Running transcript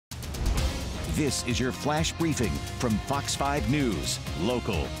This is your flash briefing from Fox 5 News,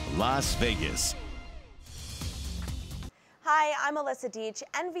 local, Las Vegas. Hi, I'm Alyssa Deach.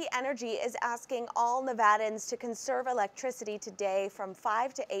 NV Energy is asking all Nevadans to conserve electricity today from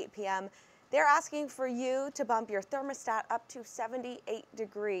 5 to 8 p.m. They're asking for you to bump your thermostat up to 78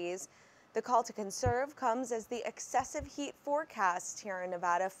 degrees. The call to conserve comes as the excessive heat forecast here in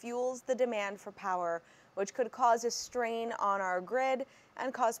Nevada fuels the demand for power, which could cause a strain on our grid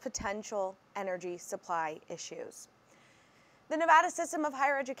and cause potential energy supply issues. The Nevada System of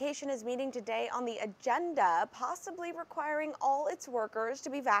Higher Education is meeting today on the agenda, possibly requiring all its workers to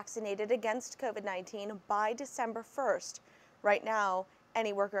be vaccinated against COVID-19 by December 1st. Right now,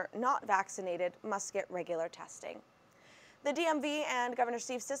 any worker not vaccinated must get regular testing. The DMV and Governor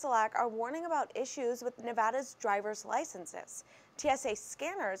Steve Sisolak are warning about issues with Nevada's driver's licenses. TSA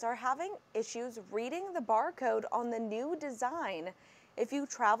scanners are having issues reading the barcode on the new design. If you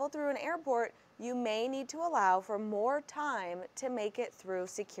travel through an airport, you may need to allow for more time to make it through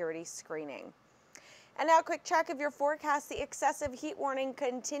security screening. And now a quick check of your forecast. The excessive heat warning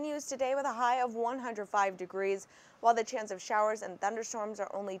continues today with a high of 105 degrees, while the chance of showers and thunderstorms are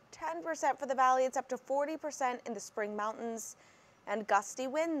only 10% for the valley. It's up to 40% in the Spring Mountains, and gusty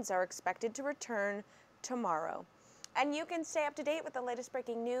winds are expected to return tomorrow. And you can stay up to date with the latest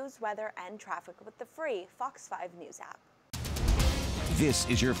breaking news, weather, and traffic with the free Fox 5 News app. This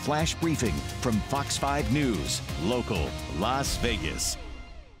is your flash briefing from Fox 5 News, local, Las Vegas.